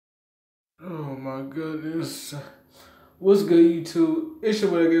my goodness. What's good, YouTube? It's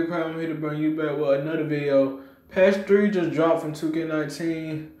your boy Get Crowd. I'm here to bring you back with another video. Patch 3 just dropped from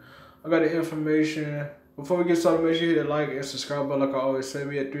 2K19. I got the information. Before we get started, make sure you hit the like and subscribe button like I always say.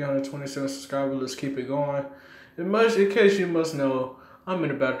 We at 327 subscribers. Let's keep it going. In case you must know, I'm in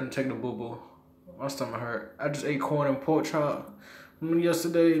the bathroom taking a boo-boo. My stomach hurt. I just ate corn and pork chop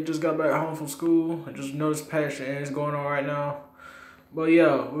yesterday. Just got back home from school. I just noticed patch and it's going on right now. But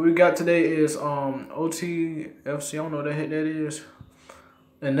yeah, what we got today is OTFC. I don't know what the heck that is.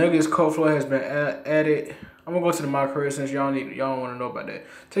 The Nuggets code flow has been added. I'm gonna go to the My Career since y'all want to know about that.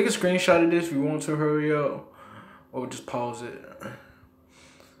 Take a screenshot of this if you want to. Hurry up, or just pause it.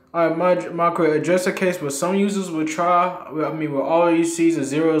 Alright, my Career address a case where some users will try. Will always sees a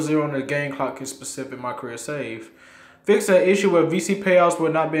 0-0 on the game clock is specific My Career save. Fix an issue where VC payouts were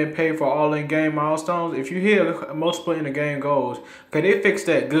not being paid for all in-game milestones. If you hear multiple in-the-game goals, okay, they fixed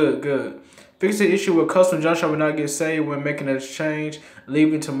that. Good. Fix the issue where custom jump shot will not get saved when making a change,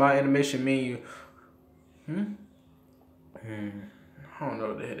 leaving to my animation menu. I don't know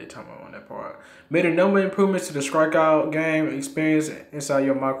what the hell they talking about on that part. Made a number of improvements to the strikeout game experience inside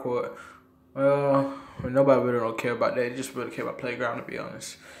your My Court. Well, nobody really don't care about that. They just really care about Playground, to be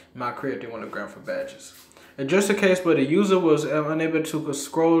honest. My Career, they want to grind for badges. Address the case where the user was unable to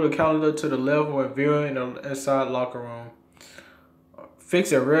scroll the calendar to the left when viewing inside locker room.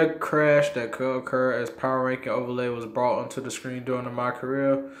 Fix a rare crash that could occur as power ranking overlay was brought onto the screen during the My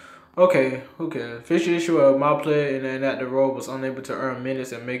Career. Okay, who cares? Fix the issue of my player and that the role was unable to earn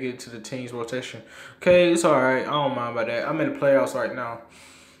minutes and make it to the team's rotation. Okay, it's alright. I don't mind about that. I'm in the playoffs right now.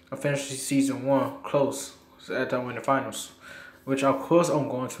 I finished season 1 close. So after I win the finals. Which of course I'm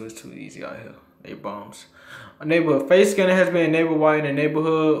going to. It's too easy out here. They bombs. A neighborhood face scanner has been enabled while in the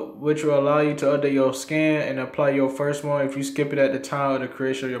neighborhood, which will allow you to update your scan and apply your first one if you skip it at the time of the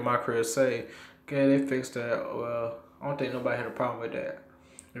creation of your My Career save. Okay, they fixed that. Well, I don't think nobody had a problem with that.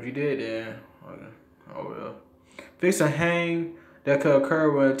 If you did, then okay. Oh well. Fix a hang that could occur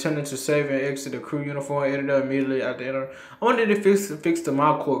when attempting to save and exit the crew uniform editor immediately after enter. I wanted to fix the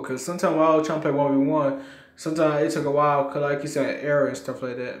My Court because sometimes while I was trying to play 1v1, sometimes it took a while because like you said, error and stuff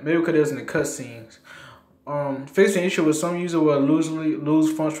like that. Maybe because it was in the cutscenes. Fix an issue with some user will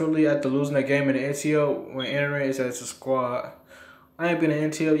lose functionally after losing a game in the NTL when entering it as a squad. I ain't been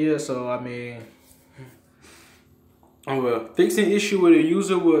in NTL yet, so I mean, oh well. Fix an issue with a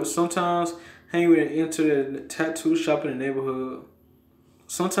user would sometimes hang when enter the tattoo shop in the neighborhood.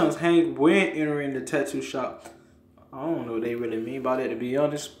 Sometimes hang when entering the tattoo shop. I don't know what they really mean by that, to be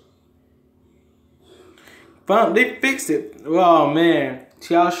honest. They fixed it. Oh man.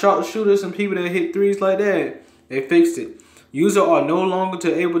 See y'all sharpshooters and people that hit threes like that. They fixed it. Users are no longer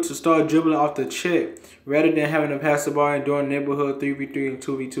able to start dribbling off the check rather than having to pass the ball during neighborhood 3v3 and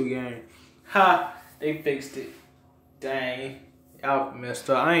 2v2 game. Ha! They fixed it. Dang. Y'all messed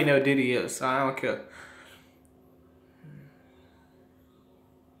up. I ain't never did it yet, so I don't care.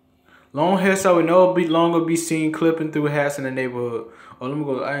 Long hairstyle will no longer be seen clipping through hats in the neighborhood. Oh, let me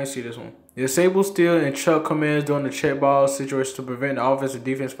go. I didn't see this one. Disable steal and chuck commands during the check ball situation to prevent the offense or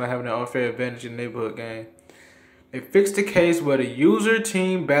defense from having an unfair advantage in the neighborhood game. They fixed the case where the user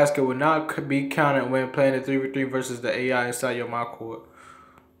team basket will not be counted when playing the 3v3 versus the AI inside your My Court.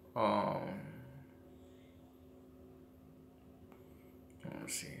 Let's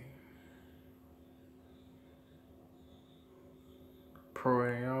see.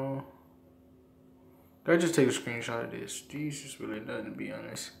 Pro. I just take a screenshot of this. These is really nothing, to be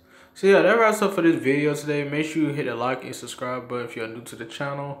honest. So yeah, that wraps up for this video today. Make sure you hit the like and subscribe button if you're new to the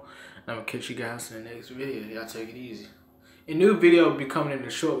channel. I'm gonna catch you guys in the next video. Y'all take it easy. A new video will be coming in a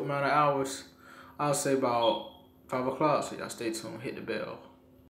short amount of hours. I'll say about 5 o'clock, so y'all stay tuned. Hit the bell.